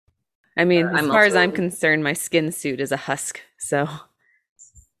I mean, as I'm far as I'm also concerned, my skin suit is a husk. So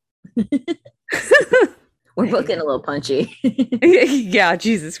we're both getting a little punchy. yeah,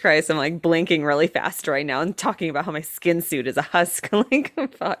 Jesus Christ. I'm like blinking really fast right now and talking about how my skin suit is a husk. Like,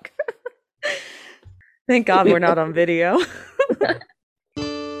 fuck. Thank God we're not on video.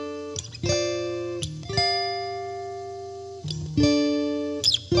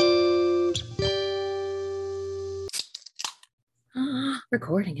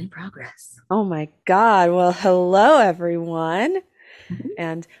 Recording in progress. Oh my God. Well, hello, everyone,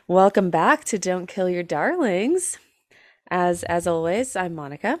 and welcome back to Don't Kill Your Darlings. As always, I'm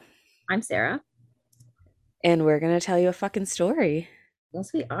Monica, I'm Sarah. and we're gonna tell you a fucking story.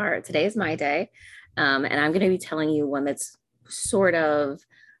 Yes, we are. Today is my day. And I'm going to be telling you one that's sort of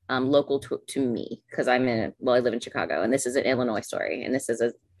local to me because I live in Chicago, and this is an Illinois story. And this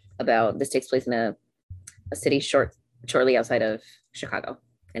takes place in a city shortly outside of Chicago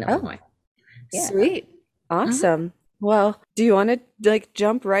in Oh, Illinois. Yeah. sweet. Mhm. Awesome. Well, do you want to like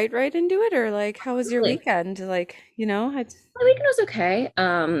jump right into it, or like how was your Absolutely. weekend? Like, My weekend was okay.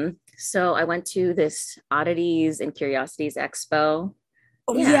 So I went to this oddities and curiosities expo.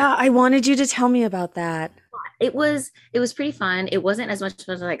 oh Yeah, yeah, I wanted you to tell me about that. it was pretty fun. It wasn't as much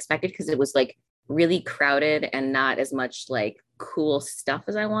as I expected because it was like really crowded and not as much like cool stuff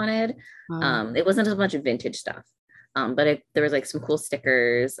as I wanted. Oh. It wasn't as much vintage stuff. But there was like some cool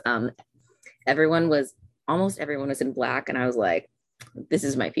stickers. Everyone was Almost everyone was in black, and I was like, this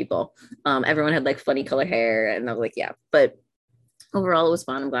is my people. Everyone had like funny color hair, and I was like, yeah. But overall, it was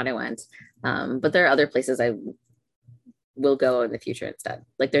fun. I'm glad I went. But there are other places I will go in the future instead.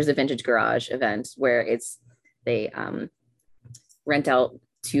 Like there's a vintage garage event where they rent out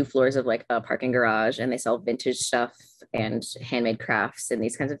 2 floors of like a parking garage, and they sell vintage stuff and handmade crafts and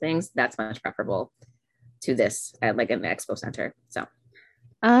these kinds of things. That's much preferable to this at like an expo center. So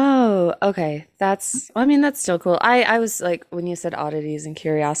Oh, okay. I mean, that's still cool. I was like, when you said oddities and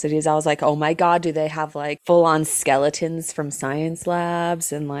curiosities, I was like, oh my God, do they have like full-on skeletons from science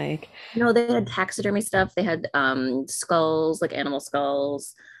labs and like, they had taxidermy stuff. They had skulls, like animal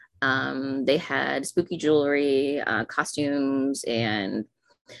skulls. They had spooky jewelry, costumes, and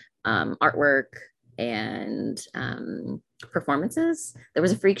artwork and performances. There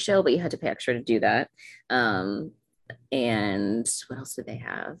was a freak show, but you had to pay extra to do that. Um, and what else did they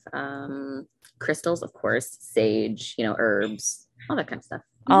have? Crystals, of course, sage, herbs, all that kind of stuff.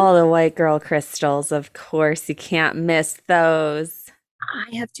 Mhm. all the white girl crystals, of course, you can't miss those.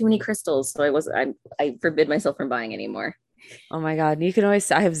 I have too many crystals, so I forbid myself from buying anymore. Oh my God, you can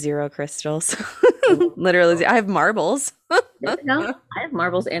always, I have zero crystals. Literally, I have marbles. There we go. I have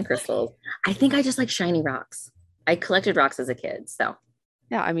marbles and crystals. I think I just like shiny rocks. I collected rocks as a kid, so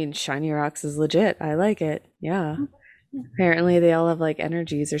Yeah, I mean, shiny rocks is legit. I like it. Yeah. Apparently they all have like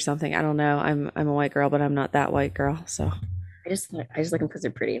energies or something. I don't know. I'm a white girl, but I'm not that white girl. So I just like them because they're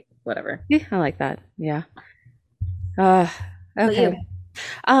pretty. Whatever. yeah, I like that. Yeah. Uh, But okay. you,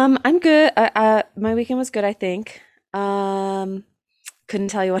 I'm good. My weekend was good, I think. Um, couldn't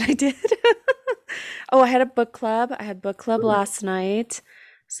tell you what I did. Oh, I had a book club. I had book club ooh, last night,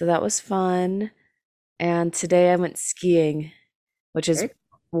 so that was fun. And today I went skiing, which is very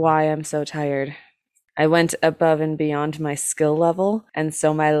why I'm so tired. I went above and beyond my skill level, and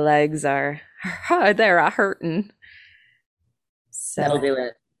so my legs are they're hurting. That'll So do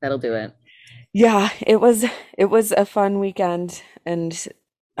it. That'll do it. yeah, it was a fun weekend, and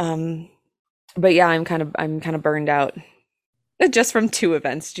um, but yeah, I'm kind of burned out just from 2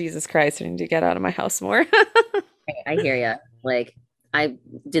 events. Jesus Christ, I need to get out of my house more. I hear you. Like I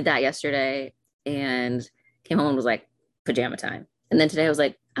did that yesterday and came home and was like pajama time. And then today I was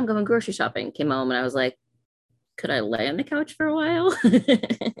like, I'm going grocery shopping. Came home and I was like, could I lay on the couch for a while?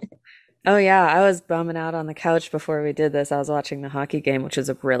 Oh yeah, I was bumming out on the couch before we did this. I was watching the hockey game, which is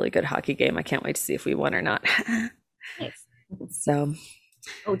a really good hockey game. I can't wait to see if we won or not. Nice. So,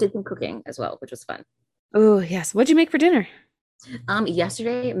 Oh, did some cooking as well, which was fun. oh yes, what'd you make for dinner?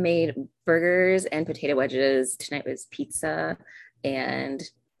 Yesterday made burgers and potato wedges. Tonight was pizza, and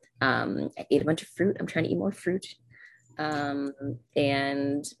I ate a bunch of fruit. I'm trying to eat more fruit, um,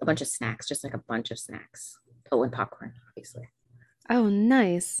 and a bunch of snacks, just like a bunch of snacks. Oh, and popcorn, obviously. Oh,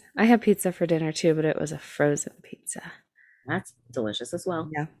 nice. I had pizza for dinner too, but it was a frozen pizza. That's delicious as well.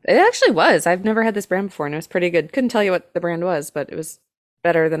 Yeah. It actually was. I've never had this brand before and it was pretty good. Couldn't tell you what the brand was, but it was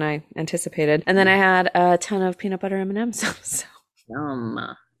better than I anticipated. And then I had a ton of peanut butter M&Ms. So, Yum.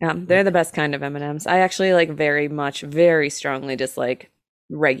 yeah, they're the best kind of M&Ms. I actually like very much, very strongly dislike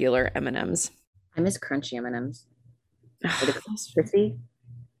regular M&Ms. I miss crunchy M&Ms. Or the Those crispy.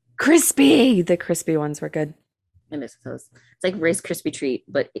 crispy. The crispy ones were good. I miss those. It's like Rice Krispie treat,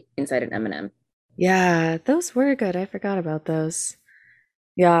 but inside an M&M. Yeah, those were good. I forgot about those.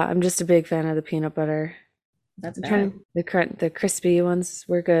 Yeah, I'm just a big fan of the peanut butter. That's I'm bad. trying the crispy ones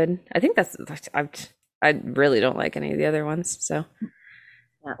were good. I think that's I really don't like any of the other ones. So,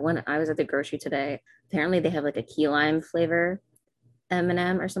 Yeah, when I was at the grocery today, apparently they have like a key lime flavor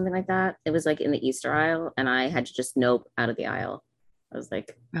M&M or something like that. It was like in the Easter aisle, and I had to just nope out of the aisle. I was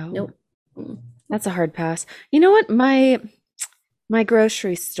like, oh, nope. Mm. that's a hard pass. You know what? My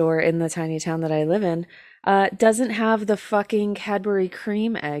grocery store in the tiny town that I live in doesn't have the fucking Cadbury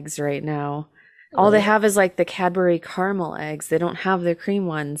cream eggs right now. All they Really? have is like the Cadbury caramel eggs. They don't have the cream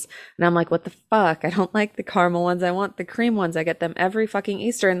ones. And I'm like, what the fuck? I don't like the caramel ones. I want the cream ones. I get them every fucking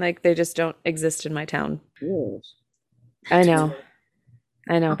Easter and like they just don't exist in my town. Ew. I That's know. weird.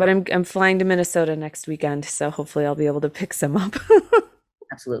 I know. But Okay. I'm flying to Minnesota next weekend, so hopefully I'll be able to pick some up.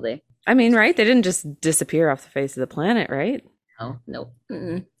 Absolutely. I mean, right? They didn't just disappear off the face of the planet, right? Oh, no.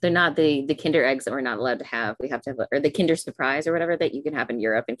 Mm-mm. They're not the Kinder eggs that we're not allowed to have. We have to have, or the Kinder Surprise or whatever that you can have in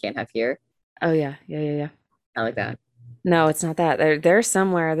Europe and can't have here. Oh yeah, yeah, yeah, yeah. I like that. No, it's not that. They're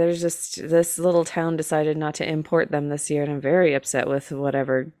somewhere. There's just this little town decided not to import them this year, and I'm very upset with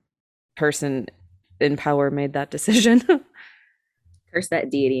whatever person in power made that decision. Curse that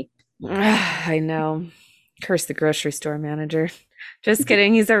deity. I know. Curse the grocery store manager. Just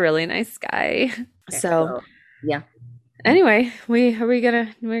kidding. He's a really nice guy. Okay, So so yeah, anyway, we're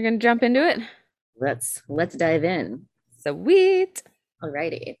gonna jump into it. let's dive in. Sweet.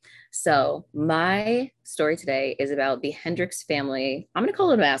 Alrighty. So my story today is about the Hendricks family. I'm gonna call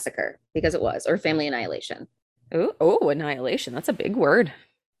it a massacre because it was, or family annihilation. Oh, oh, annihilation. That's a big word.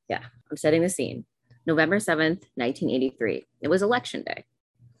 Yeah, I'm setting the scene. November 7th, 1983. It was election day.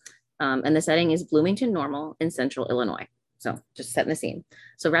 And the setting is Bloomington Normal in central Illinois. So just setting the scene.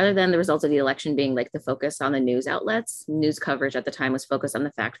 So rather than the results of the election being like the focus on the news outlets, news coverage at the time was focused on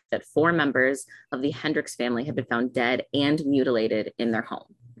the fact that four members of the Hendricks family had been found dead and mutilated in their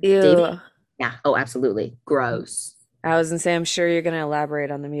home. David, Ew. yeah, oh, absolutely. Gross. I was gonna say, I'm sure you're gonna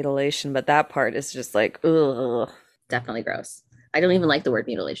elaborate on the mutilation, but that part is just like, ugh. Definitely gross. I don't even like the word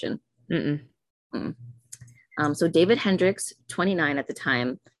mutilation. Mm-mm. Mm. So David Hendricks, 29 at the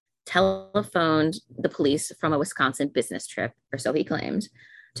time, telephoned the police from a Wisconsin business trip, or so he claimed,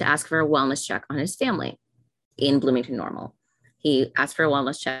 to ask for a wellness check on his family in Bloomington Normal. He asked for a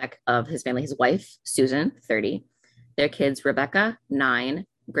wellness check of his family, his wife, Susan, 30, their kids, Rebecca, 9,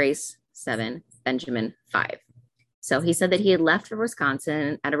 Grace, 7, Benjamin, 5. So he said that he had left for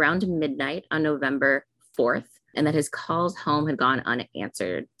Wisconsin at around midnight on November 4th, and that his calls home had gone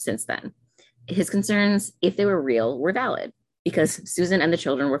unanswered since then. His concerns, if they were real, were valid because Susan and the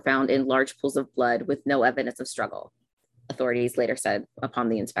children were found in large pools of blood with no evidence of struggle, authorities later said upon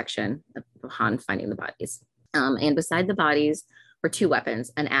the inspection, upon finding the bodies. And beside the bodies were two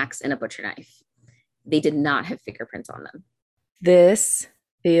weapons, an axe and a butcher knife. They did not have fingerprints on them. This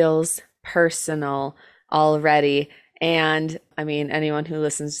feels personal already. And I mean, anyone who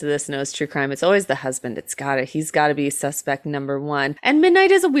listens to this knows true crime. It's always the husband. He's gotta be suspect number one. And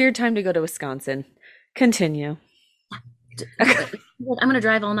midnight is a weird time to go to Wisconsin. Continue. I'm going to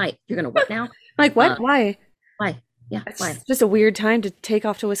drive all night. You're going to what now? Like, what? Why? Why? Yeah, It's why? just a weird time to take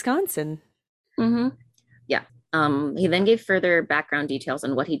off to Wisconsin. Mm-hmm. Yeah. He then gave further background details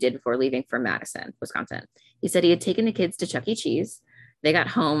on what he did before leaving for Madison, Wisconsin. He said he had taken the kids to Chuck E. Cheese. They got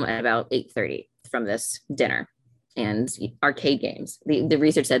home at about 8:30 from this dinner and arcade games. The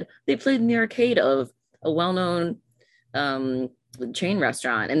research said they played in the arcade of a well-known chain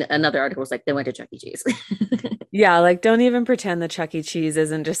restaurant. And another article was like, they went to Chuck E. Cheese. Yeah, like don't even pretend that Chuck E. Cheese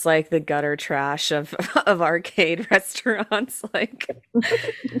isn't just like the gutter trash of of arcade restaurants. Like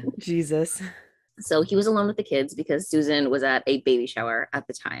Jesus. So he was alone with the kids because Susan was at a baby shower at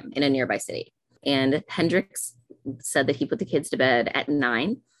the time in a nearby city. And Hendricks said that he put the kids to bed at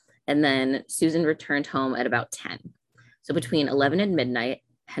 9, and then Susan returned home at about 10. So between 11 and midnight,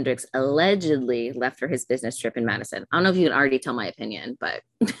 Hendricks allegedly left for his business trip in Madison. I don't know if you can already tell my opinion, but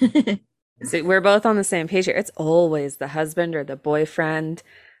So we're both on the same page here. It's always the husband or the boyfriend.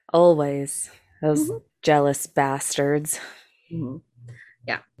 Always. Those Mhm. jealous bastards. Mhm.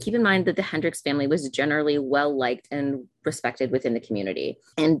 Yeah. Keep in mind that the Hendricks family was generally well liked and respected within the community.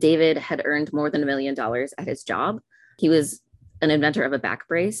 And David had earned more than $1 million at his job. He was an inventor of a back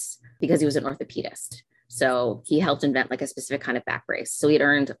brace because he was an orthopedist. So he helped invent like a specific kind of back brace. So he'd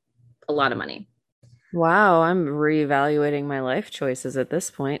earned a lot of money. Wow, I'm reevaluating my life choices at this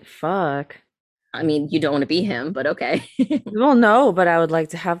point. Fuck. I mean, you don't want to be him, but okay. Well, no, but I would like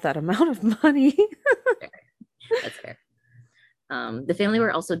to have that amount of money. That's fair. The family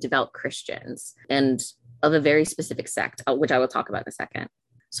were also devout Christians, and of a very specific sect, which I will talk about in a second.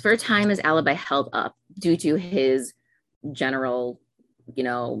 So for a time, his alibi held up due to his general, you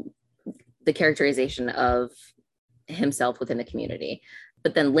know, the characterization of himself within the community.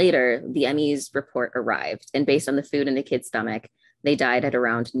 But then later, the ME's report arrived, and based on the food in the kid's stomach, they died at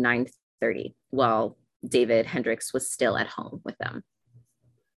around 9:30, while David Hendricks was still at home with them.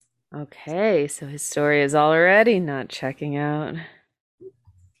 Okay, so his story is already not checking out.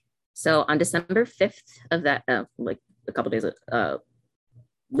 So on December 5th of that, like a couple days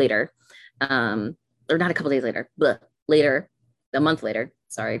later, or not a couple days later, but later, a month later,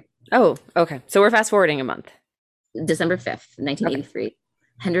 sorry. Oh, okay. So we're fast forwarding a month. December 5th, 1983, okay.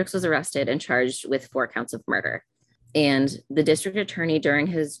 Hendricks was arrested and charged with 4 counts of murder. And the district attorney during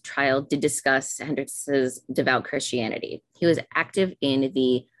his trial did discuss Hendricks's devout Christianity. He was active in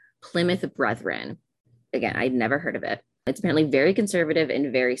the Plymouth Brethren. Again, I'd never heard of it. It's apparently very conservative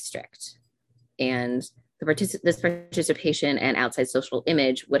and very strict. And this participation and outside social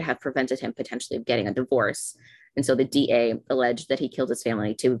image would have prevented him potentially of getting a divorce. And so the DA alleged that he killed his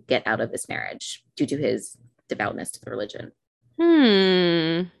family to get out of this marriage due to his devoutness to the religion.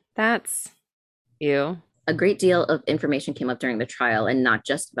 That's you. A great deal of information came up during the trial, and not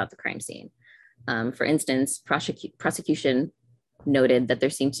just about the crime scene. For instance, prosecution noted that there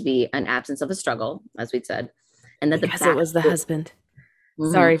seemed to be an absence of a struggle, as we'd said, and that because it was the husband.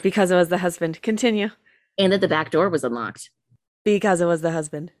 Mm-hmm. Sorry, because it was the husband. Continue. And that the back door was unlocked. Because it was the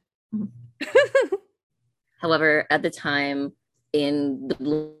husband. Mm-hmm. However, at the time in the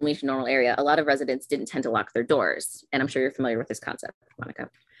Bloomington Normal area, a lot of residents didn't tend to lock their doors. And I'm sure you're familiar with this concept, Monica.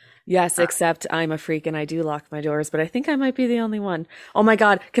 Yes, except I'm a freak and I do lock my doors, but I think I might be the only one. Oh my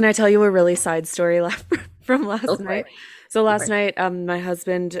God, can I tell you a really side story from last night? So last night, my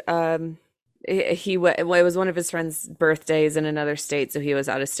husband, it was one of his friend's birthdays in another state, so he was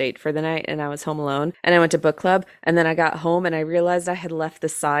out of state for the night, and I was home alone. And I went to book club, and then I got home, and I realized I had left the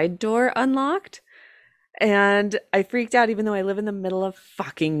side door unlocked. And I freaked out, even though I live in the middle of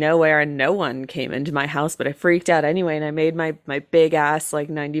fucking nowhere and no one came into my house, but I freaked out anyway. And I made my big ass, like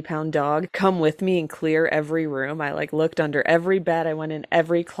 90-pound dog come with me and clear every room. I like looked under every bed. I went in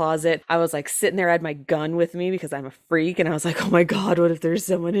every closet. I was like sitting there, I had my gun with me because I'm a freak. And I was like, oh my God, what if there's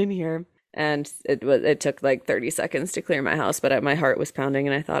someone in here? And it took like 30 seconds to clear my house, but my heart was pounding.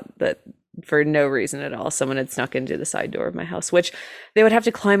 And I thought that for no reason at all, someone had snuck into the side door of my house, which they would have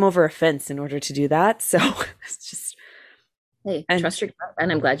to climb over a fence in order to do that. So it's just, hey, trust your gut, and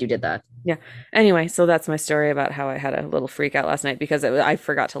I'm glad you did that. Yeah. Anyway, so that's my story about how I had a little freak out last night because I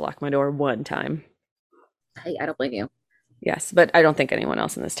forgot to lock my door one time. Hey, I don't blame you. Yes, but I don't think anyone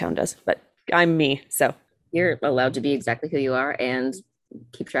else in this town does, but I'm me, so. You're allowed to be exactly who you are and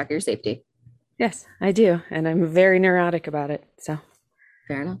keep track of your safety. Yes, I do, and I'm very neurotic about it, so.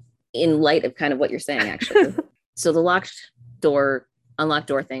 Fair enough. In light of kind of what you're saying, actually. So the unlocked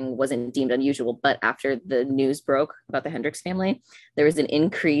door thing wasn't deemed unusual, but after the news broke about the Hendricks family, there was an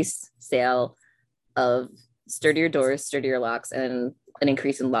increased sale of sturdier doors, sturdier locks, and an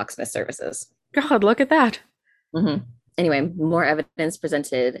increase in locksmith services. God, look at that. Mm-hmm. Anyway, more evidence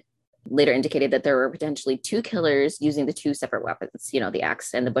presented later indicated that there were potentially 2 killers using the 2 separate weapons, the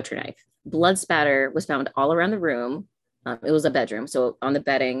axe and the butcher knife. Blood spatter was found all around the room. It was a bedroom, so on the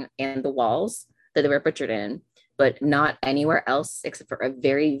bedding and the walls that they were butchered in, but not anywhere else except for a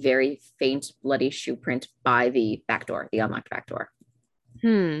very, very faint bloody shoe print by the back door, the unlocked back door.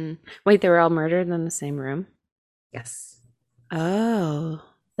 Wait, they were all murdered in the same room? Yes. Oh,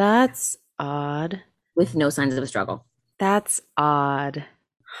 that's odd. With no signs of a struggle. That's odd.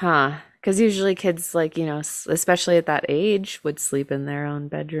 Huh. Because usually kids, like, especially at that age, would sleep in their own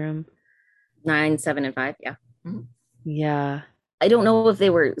bedroom. 9, 7, and 5, yeah. Mm-hmm. Yeah. I don't know if they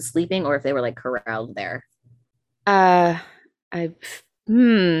were sleeping or if they were like corralled there.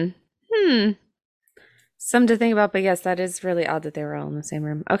 Some to think about, but yes, that is really odd that they were all in the same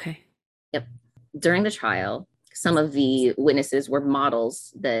room. Okay. Yep. During the trial, some of the witnesses were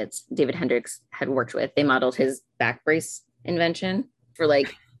models that David Hendricks had worked with. They modeled his back brace invention for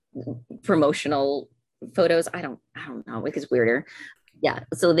like promotional photos. I don't know, it gets weirder. Yeah.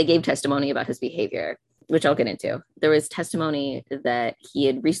 So they gave testimony about his behavior, which I'll get into. There was testimony that he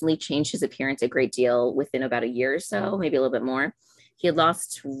had recently changed his appearance a great deal within about a year or so, maybe a little bit more. He had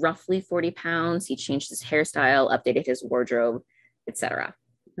lost roughly 40 pounds. He changed his hairstyle, updated his wardrobe, etc.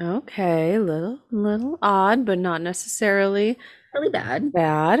 Okay, little odd, but not necessarily really bad.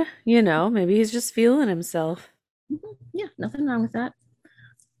 Bad, maybe he's just feeling himself. Mm-hmm. Yeah, nothing wrong with that.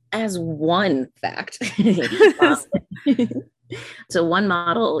 As one fact. So one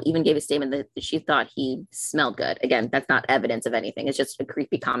model even gave a statement that she thought he smelled good. Again, that's not evidence of anything. It's just a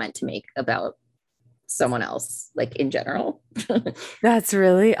creepy comment to make about someone else, like in general. That's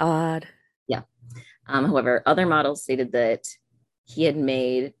really odd. Yeah. However, other models stated that he had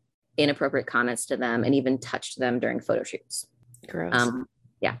made inappropriate comments to them and even touched them during photo shoots. Gross.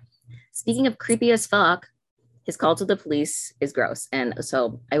 Yeah. Speaking of creepy as fuck, his call to the police is gross. And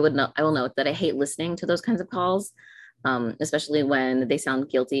so I will note that I hate listening to those kinds of calls, especially when they sound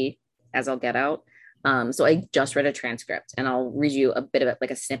guilty as I'll get out. So I just read a transcript and I'll read you a bit of it,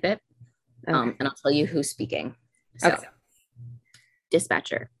 like a snippet, Okay. and I'll tell you who's speaking. So, Okay.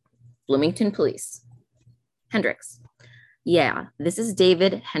 dispatcher, Bloomington Police, Hendricks. Yeah, this is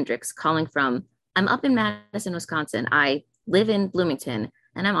David Hendricks calling from, I'm up in Madison, Wisconsin. I live in Bloomington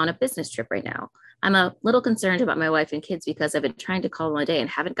and I'm on a business trip right now. I'm a little concerned about my wife and kids because I've been trying to call all day and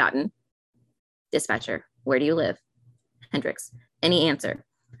haven't gotten. Dispatcher, where do you live? Hendricks, any answer?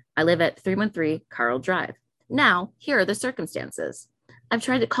 I live at 313 Carl Drive. Now, here are the circumstances. I've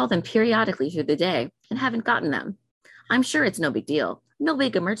tried to call them periodically through the day and haven't gotten them. I'm sure it's no big deal, no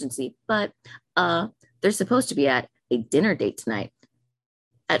big emergency, but they're supposed to be at a dinner date tonight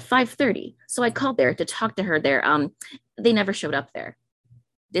at 5:30. So I called there to talk to her there. They never showed up there.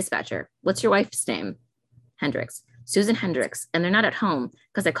 Dispatcher, what's your wife's name? Hendricks, Susan Hendricks, and they're not at home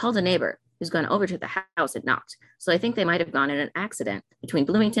because I called a neighbor who's gone over to the house and knocked. So I think they might have gone in an accident between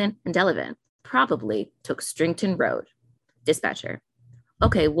Bloomington and Delavan. Probably took Strington Road. Dispatcher,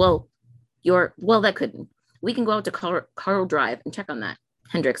 okay, well, that couldn't. We can go out to Carl Drive and check on that.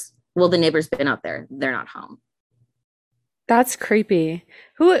 Hendricks, well, the neighbor's been out there. They're not home. That's creepy.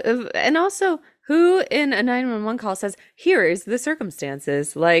 And also, who in a 911 call says, "Here is the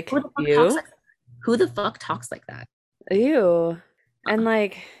circumstances"? Like you? Who the fuck talks like that? Ew. And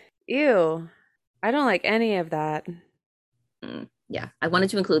like, ew. I don't like any of that. Yeah, I wanted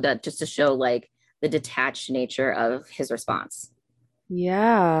to include that just to show like the detached nature of his response.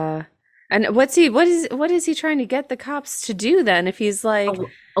 Yeah. And what is he trying to get the cops to do then if he's like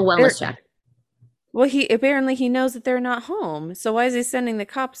A wellness check. well, he knows that they're not home. So why is he sending the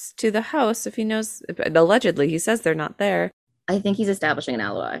cops to the house if he knows allegedly he says they're not there? I think he's establishing an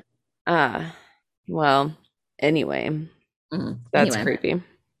alibi. Ah, well, anyway, that's Anyway, creepy.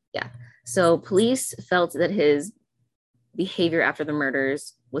 yeah. So police felt that his behavior after the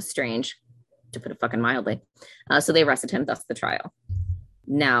murders was strange, to put it fucking mildly. So they arrested him, thus the trial.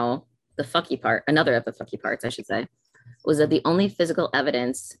 Now, the fucky part, another of the fucky parts, I should say, was that the only physical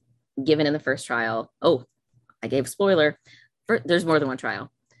evidence given in the first trial. Oh, I gave a spoiler. There's more than one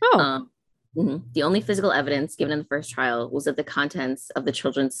trial. Oh, The only physical evidence given in the first trial was that the contents of the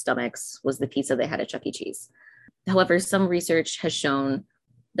children's stomachs was the pizza they had at Chuck E. Cheese. However, some research has shown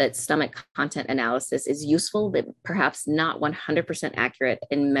that stomach content analysis is useful, but perhaps not 100% accurate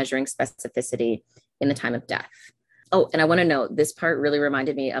in measuring specificity in the time of death. Oh, and I want to note, this part really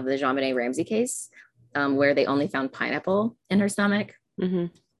reminded me of the JonBenet Ramsey case, where they only found pineapple in her stomach. mm-hmm.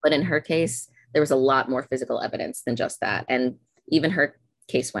 But in her case, there was a lot more physical evidence than just that. And even her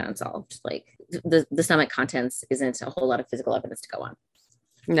case went unsolved. Like the stomach contents isn't a whole lot of physical evidence to go on.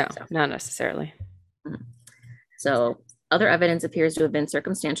 No, not necessarily. So other evidence appears to have been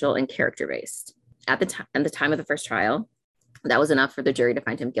circumstantial and character-based. At the time of the first trial, that was enough for the jury to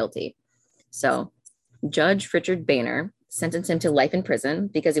find him guilty. So Judge Richard Boehner sentenced him to life in prison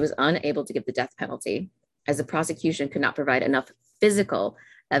because he was unable to give the death penalty, as the prosecution could not provide enough physical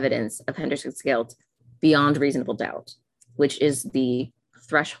evidence of Hendricks' guilt beyond reasonable doubt, which is the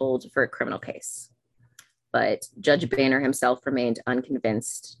threshold for a criminal case. But Judge Boehner himself remained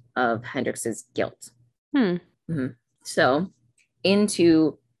unconvinced of Hendricks' guilt. So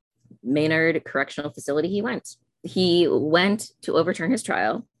into Maynard Correctional Facility he went. He went to overturn his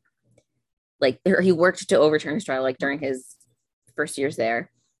trial. He worked to overturn his trial during his first years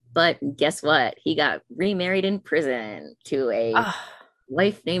there. But guess what? He got remarried in prison to a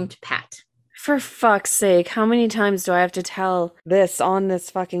wife named Pat. For fuck's sake, how many times do I have to tell this on this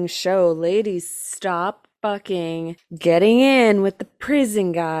fucking show? Ladies, stop fucking getting in with the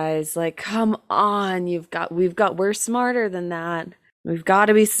prison guys. Like, come on, we're smarter than that. We've got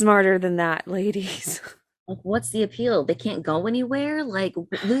to be smarter than that, ladies. Like, what's the appeal? They can't go anywhere? Like,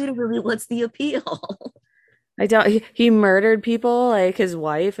 literally, what's the appeal? He murdered people, like his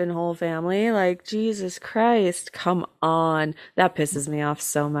wife and whole family. Like, Jesus Christ, come on. That pisses me off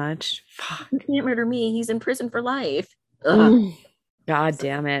so much. Fuck. You can't murder me. He's in prison for life. God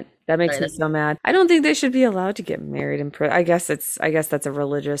damn it. That makes me so mad. I don't think they should be allowed to get married in prison. I guess that's a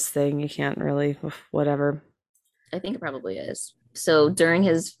religious thing. You can't really, whatever. I think it probably is. So during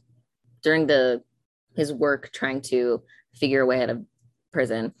his work trying to figure a way out of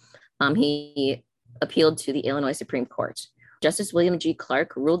prison, he appealed to the Illinois Supreme Court. Justice William G.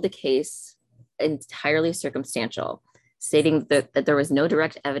 Clark ruled the case entirely circumstantial, stating that there was no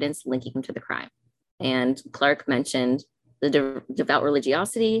direct evidence linking him to the crime. And Clark mentioned the devout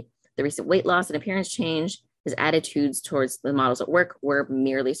religiosity, the recent weight loss and appearance change, his attitudes towards the models at work were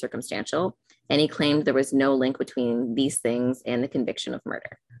merely circumstantial, and he claimed there was no link between these things and the conviction of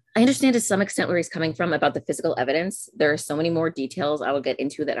murder. I understand to some extent where he's coming from about the physical evidence. There are so many more details I will get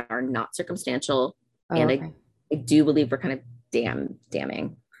into that are not circumstantial, and okay. I do believe we're kind of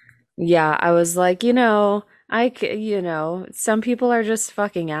damning. Yeah, I was like, some people are just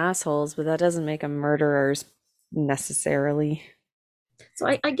fucking assholes, but that doesn't make them murderers necessarily. So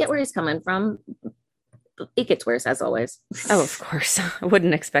I get where he's coming from. It gets worse, as always. Oh, of course. I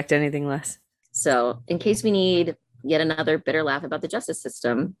wouldn't expect anything less. So, in case we need yet another bitter laugh about the justice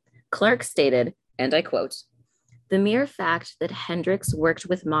system, Clark stated, and I quote, "The mere fact that Hendricks worked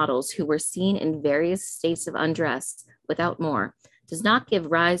with models who were seen in various states of undress without more does not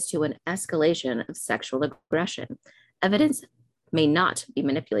give rise to an escalation of sexual aggression. Evidence may not be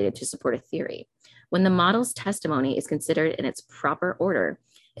manipulated to support a theory. When the model's testimony is considered in its proper order,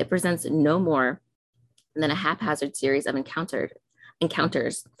 it presents no more than a haphazard series of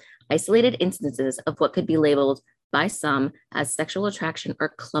encounters, isolated instances of what could be labeled by some as sexual attraction or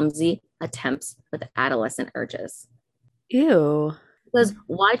clumsy attempts with adolescent urges." Ew. Because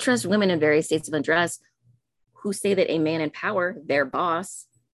why trust women in various states of undress who say that a man in power, their boss,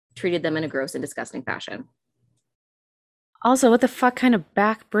 treated them in a gross and disgusting fashion? Also, what the fuck kind of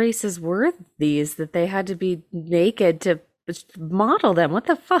back braces were these that they had to be naked to model them? What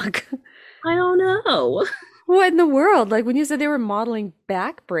the fuck? I don't know. What in the world? Like when you said they were modeling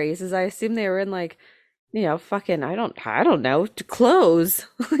back braces, I assume they were in like, fucking I don't know, clothes.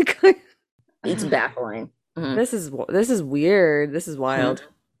 Like It's baffling. Mm-hmm. this is weird. This is wild.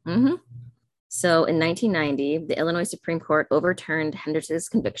 Mm-hmm. So in 1990, the Illinois Supreme Court overturned Hendricks'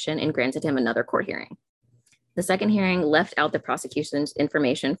 conviction and granted him another court hearing. The second hearing left out the prosecution's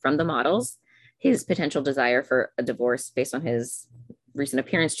information from the models, his potential desire for a divorce based on his recent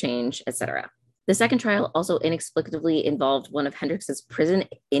appearance change, etc. The second trial also inexplicably involved one of Hendricks' prison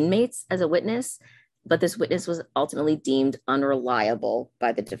inmates as a witness, but this witness was ultimately deemed unreliable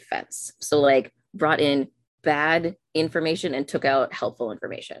by the defense. So like brought in bad information and took out helpful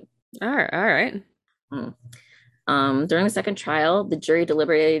information. All right. During the second trial, the jury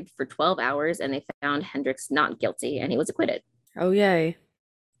deliberated for 12 hours and they found Hendricks not guilty and he was acquitted. Oh, yay.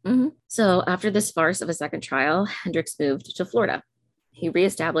 Mm-hmm. So after this farce of a second trial, Hendricks moved to Florida. He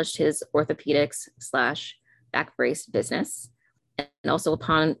reestablished his orthopedics / back brace business. And also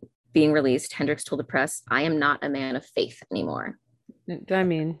upon being released, Hendricks told the press, "I am not a man of faith anymore." I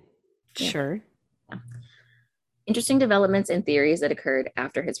mean, yeah. Sure. Yeah. Interesting developments and theories that occurred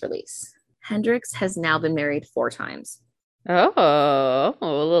after his release. Hendricks has now been married 4 times. Oh, a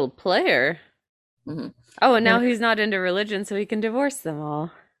little player. Mm-hmm. Oh, and now he's not into religion, so he can divorce them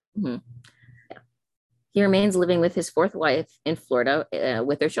all. Mm-hmm. Yeah. He remains living with his 4th wife in Florida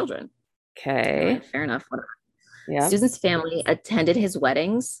with their children. Okay. Fair enough. Whatever. Yeah. Susan's family attended his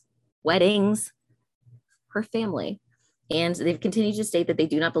weddings, her family, and they've continued to state that they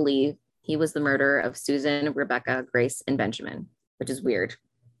do not believe he was the murderer of Susan, Rebecca, Grace, and Benjamin, which is weird.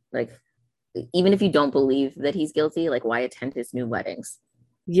 Like, even if you don't believe that he's guilty, like, why attend his new weddings?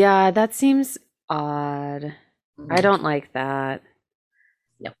 Yeah, that seems odd. I don't like that.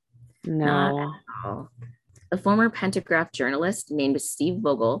 No. A former Pentagraph journalist named Steve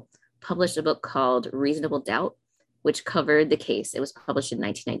Vogel published a book called Reasonable Doubt, which covered the case. It was published in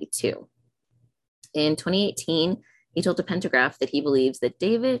 1992. In 2018, he told the Pentagraph that he believes that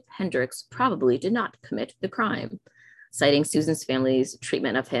David Hendricks probably did not commit the crime, citing Susan's family's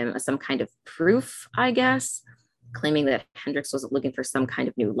treatment of him as some kind of proof, I guess, claiming that Hendricks was looking for some kind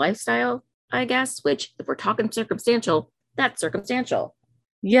of new lifestyle, I guess, which if we're talking circumstantial, that's circumstantial.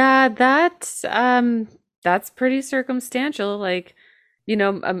 Yeah, that's pretty circumstantial. Like,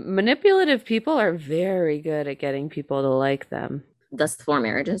 manipulative people are very good at getting people to like them. Thus the 4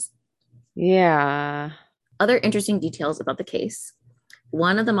 marriages. Yeah. Other interesting details about the case.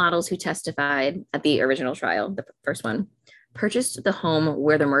 One of the models who testified at the original trial, the first one, purchased the home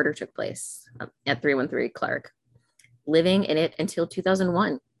where the murder took place at 313 Clark, living in it until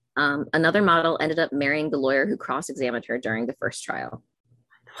 2001. Another model ended up marrying the lawyer who cross-examined her during the first trial.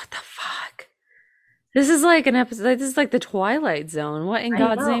 What the fuck? This is like an episode. This is like the Twilight Zone. What in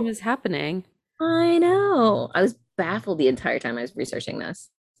God's name is happening? I know. I was baffled the entire time I was researching this.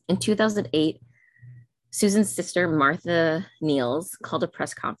 In 2008, Susan's sister, Martha Niels, called a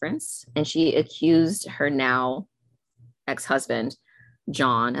press conference and she accused her now ex-husband,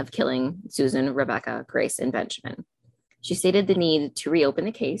 John, of killing Susan, Rebecca, Grace, and Benjamin. She stated the need to reopen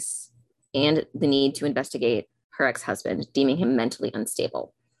the case and the need to investigate her ex-husband, deeming him mentally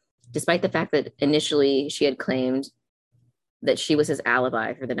unstable, despite the fact that initially she had claimed that she was his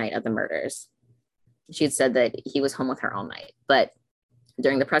alibi for the night of the murders. She had said that he was home with her all night. But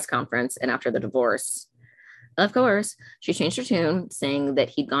during the press conference and after the divorce, of course, she changed her tune, saying that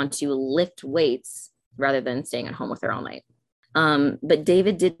he'd gone to lift weights rather than staying at home with her all night. But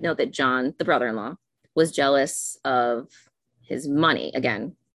David did note that John, the brother-in-law, was jealous of his money.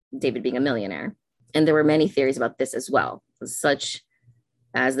 Again, David being a millionaire. And there were many theories about this as well, such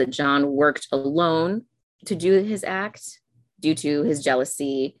as that John worked alone to do his act due to his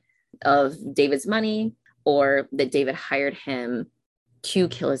jealousy of David's money, or that David hired him to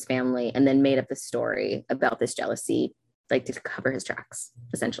kill his family and then made up the story about this jealousy, like to cover his tracks,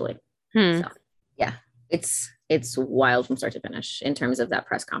 essentially. So yeah, it's wild from start to finish in terms of that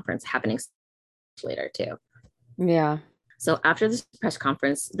press conference happening later too. Yeah. So after this press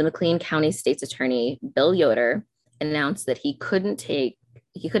conference, the McLean County State's Attorney Bill Yoder announced that he couldn't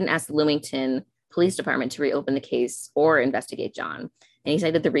ask the Bloomington Police Department to reopen the case or investigate John. And he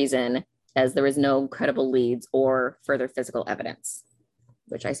cited the reason as there was no credible leads or further physical evidence,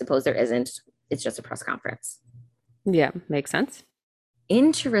 which I suppose there isn't. It's just a press conference. Yeah, makes sense.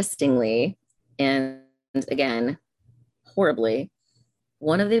 Interestingly, and again, horribly,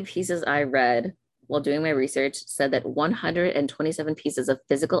 one of the pieces I read while doing my research said that 127 pieces of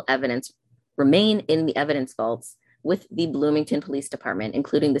physical evidence remain in the evidence vaults with the Bloomington Police Department,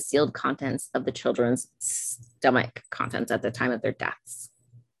 including the sealed contents of the children's stomach contents at the time of their deaths.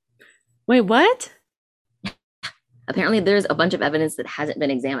 Wait, what? Apparently, there's a bunch of evidence that hasn't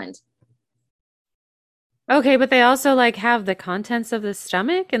been examined. Okay, but they also like have the contents of the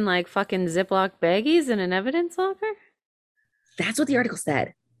stomach and like fucking Ziploc baggies in an evidence locker? That's what the article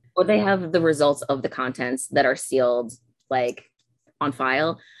said. Or they have the results of the contents that are sealed, like on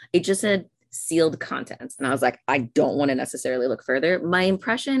file. It just said sealed contents. And I was like, I don't want to necessarily look further. My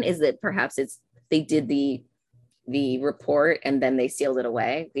impression is that perhaps they did the report and then they sealed it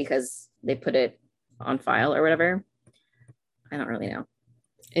away because they put it on file or whatever. I don't really know.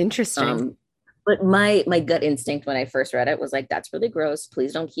 Interesting. But my gut instinct when I first read it was like, that's really gross.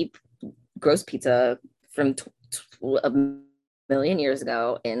 Please don't keep gross pizza from a million years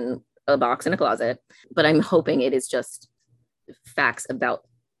ago in a box in a closet. But I'm hoping it is just facts about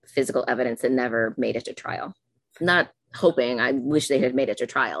physical evidence that never made it to trial. Not hoping, I wish they had made it to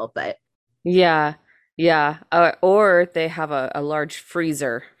trial, but Yeah. Yeah. Or they have a large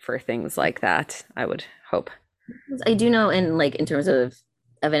freezer for things like that, I would hope. I do know in terms of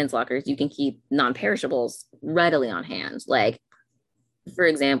evidence lockers, you can keep non-perishables readily on hand. Like, for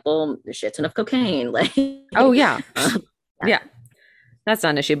example, a shit ton of cocaine. Like, Oh, yeah. yeah. Yeah. That's not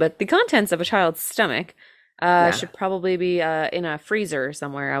an issue, but the contents of a child's stomach Yeah. should probably be in a freezer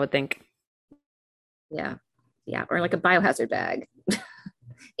somewhere, I would think. Yeah. Yeah. Or like a biohazard bag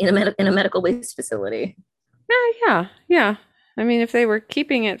in a medical waste facility. Yeah. Yeah. I mean, if they were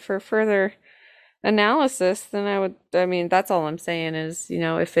keeping it for further analysis, then I mean, that's all I'm saying is,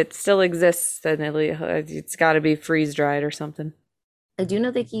 if it still exists, then it's got to be freeze dried or something. I do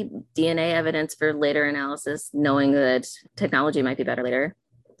know they keep DNA evidence for later analysis, knowing that technology might be better later.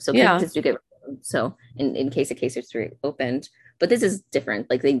 So Yeah. cases do get so in case a case is reopened. But this is different.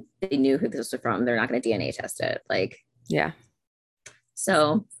 Like they knew who this was from. They're not going to DNA test it. Like Yeah.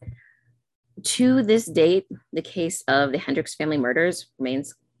 so. To this date, the case of the Hendricks family murders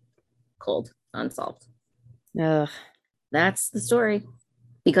remains cold, unsolved. Ugh. That's the story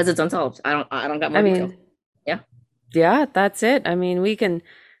because it's unsolved. I don't got more I details. mean, Yeah. yeah, that's it. I mean, we can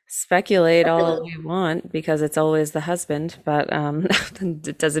speculate all we want because it's always the husband, but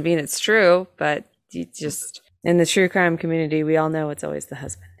it doesn't mean it's true. But you just in the true crime community, we all know it's always the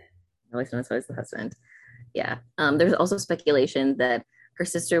husband. At least when it's always the husband. Yeah. There's also speculation that her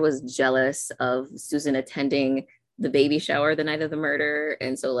sister was jealous of Susan attending the baby shower the night of the murder.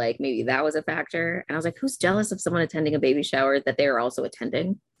 And so, like, maybe that was a factor. And I was like, who's jealous of someone attending a baby shower that they were also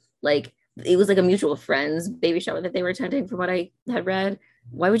attending? Like, it was like a mutual friend's baby shower that they were attending, from what I had read.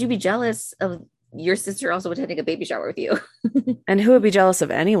 Why would you be jealous of your sister also attending a baby shower with you? And who would be jealous of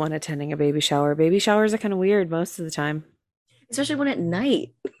anyone attending a baby shower? Baby showers are kind of weird most of the time. Especially when at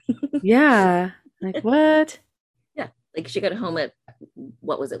night. Yeah. Like, what? Yeah. Like, she got home at,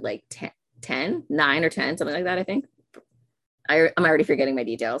 what was it, like 10, 9 or 10, something like that, I think. I'm already forgetting my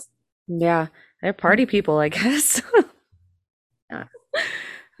details. Yeah. They're party people, I guess. Yeah.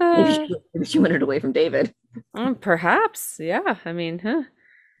 Uh, Maybe she wanted away from David. Perhaps. Yeah. I mean,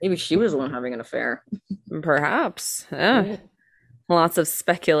 Maybe she was the one having an affair. perhaps. Lots of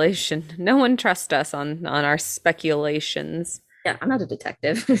speculation. No one trusts us on our speculations. Yeah, I'm not a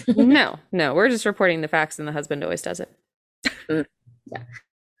detective. No, no, we're just reporting the facts, and the husband always does it. Mm, yeah.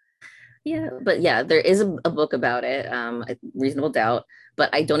 Yeah, but yeah, there is a book about it, Reasonable Doubt, but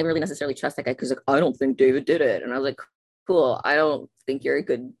I don't even really necessarily trust that guy because like I don't think David did it. And I was like, cool, I don't think you're a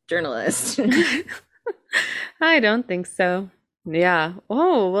good journalist. I don't think so. Yeah.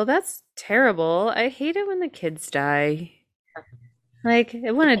 Oh, well, that's terrible. I hate it when the kids die. Like,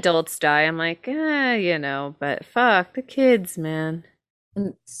 when adults die, I'm like, but fuck the kids, man.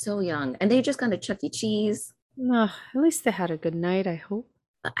 And so young. And they just gone to Chuck E. Cheese. Ugh, at least they had a good night, I hope.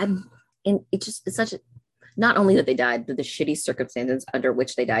 I'm and it's such a not only that they died, but the shitty circumstances under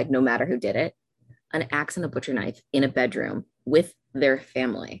which they died, no matter who did it. An axe and a butcher knife in a bedroom with their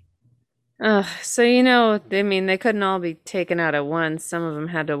family. Ugh, so I mean, they couldn't all be taken out at once. Some of them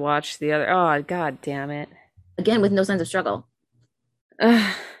had to watch the other. Oh, God damn it. Again, with no signs of struggle.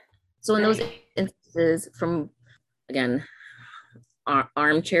 Ugh. So in those instances, from again,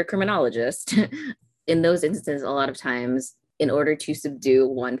 armchair criminologist, in those instances, a lot of times, in order to subdue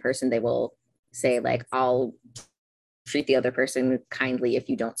one person, they will say, like, I'll treat the other person kindly if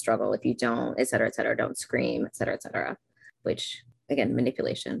you don't struggle, if you don't, et cetera, don't scream, et cetera, which again,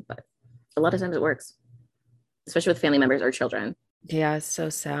 manipulation, but a lot of times it works, especially with family members or children. Yeah, it's so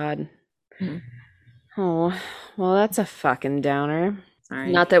sad. Mm-hmm. Oh, well, that's a fucking downer.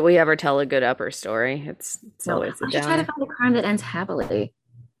 Sorry. Not that we ever tell a good upper story. It's No, always a I should try to downer. find a crime that ends happily.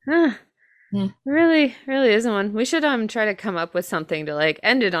 Huh, Yeah. really, really isn't one. We should try to come up with something to like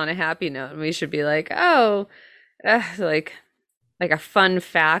end it on a happy note. And we should be like, oh, like a fun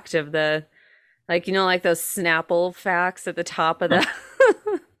fact of the like like those Snapple facts at the top of the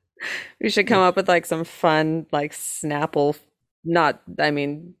we should come up with like some fun like Snapple not I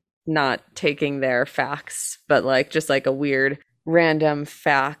mean not taking their facts, but like just like a weird random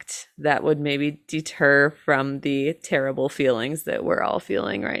fact that would maybe deter from the terrible feelings that we're all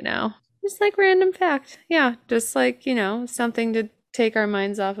feeling right now. Just like random fact. Yeah, just like, something to take our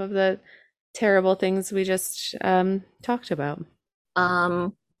minds off of the terrible things we just talked about.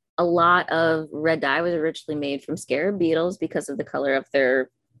 Um, a lot of red dye was originally made from scarab beetles because of the color of their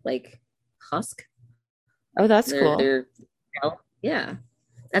like husk. Oh, that's Their cool. their yeah.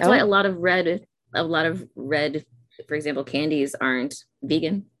 That's why Oh, a lot of red, for example, candies aren't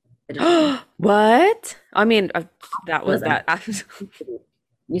vegan. Interesting. what? I mean, that Some of was them that.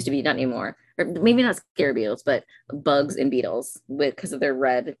 used to be, not anymore. Or maybe not scare beetles, but bugs and beetles with because of their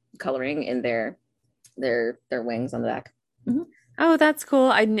red coloring in their wings on the back. Mhm. Oh, that's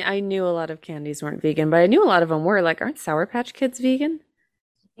cool. I knew a lot of candies weren't vegan, but I knew a lot of them were. Like, aren't Sour Patch Kids vegan?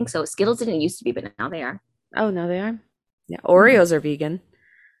 I think so. Skittles didn't used to be, but now they are. Oh, no, they are. Yeah, Mhm. Oreos are vegan.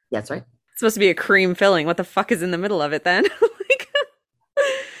 That's right. It's supposed to be a cream filling. What the fuck is in the middle of it then? Like,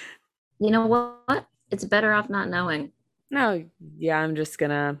 You know what? It's better off not knowing. no, yeah, I'm just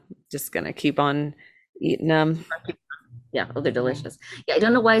gonna keep on eating them. Yeah, oh, they're delicious. Yeah, I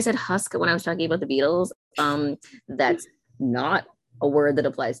don't know why I said husk when I was talking about the beetles. That's not a word that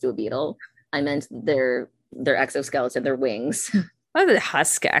applies to a beetle. I meant their exoskeleton, their wings. Oh, the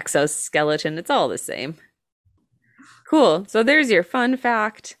husk exoskeleton. It's all the same. Cool. So there's your fun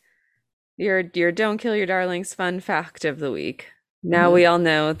fact. Your don't kill your darlings fun fact of the week. Now Mhm, we all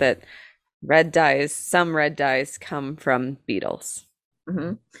know that some red dyes come from beetles.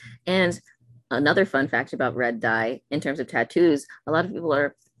 mhm. And another fun fact about red dye in terms of tattoos, a lot of people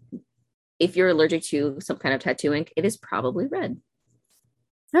are, if you're allergic to some kind of tattoo ink, it is probably red,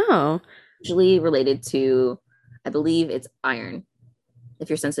 Oh, usually related to, I believe it's iron, if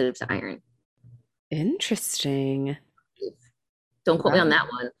you're sensitive to iron. interesting. Don't quote me on Wow. that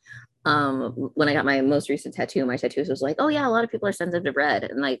one. When I got my most recent tattoo, my tattooist was like, "Oh yeah, a lot of people are sensitive to red,"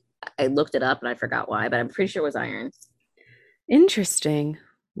 and like I looked it up and I forgot why, but I'm pretty sure it was iron. Interesting.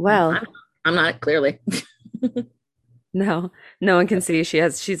 Well, I'm, I'm not clearly. no, no one can see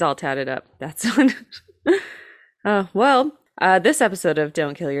she's all tatted up. That's one. Well, this episode of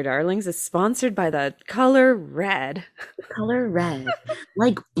Don't Kill Your Darlings is sponsored by the color red. Color red,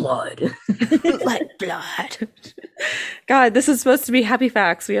 like blood. Like blood. God, this is supposed to be happy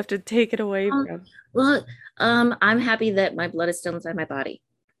facts. We have to take it away Um, from. well, I'm happy that my blood is still inside my body.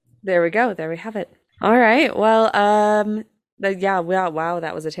 There we go. There we have it. All right. Well, yeah, wow,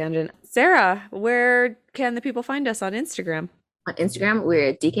 that was a tangent. Sarah, where can the people find us on Instagram? On Instagram, we're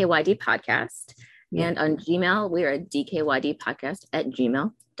at DKYD Podcast. Yeah. And on Gmail, we're at DKYD Podcast at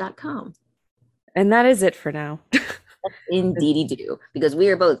gmail.com. And that is it for now. Indeedy do, because we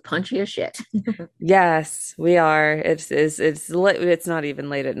are both punchy as shit. Yes, we are. It's not even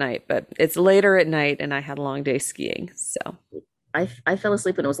late at night, but it's later at night and I had a long day skiing. So, I fell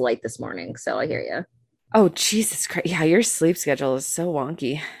asleep when it was light this morning, so I hear you. Oh, Jesus Christ. Yeah, your sleep schedule is so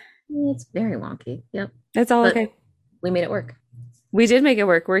wonky. It's very wonky. Yep. It's all But okay. we made it work. We did make it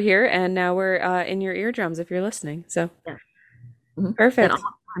work. We're here, and now we're in your eardrums if you're listening. So Yeah. Mhm. And perfect. all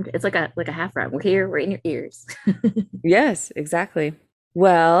it's like a half rhyme. We're here, we're in your ears. Yes, exactly.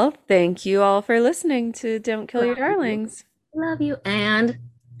 Well, thank you all for listening to Don't Kill Your Love you. Darlings. Love you. And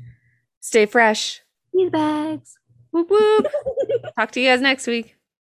Stay fresh. these bags. Whoop whoop. Talk to you guys next week.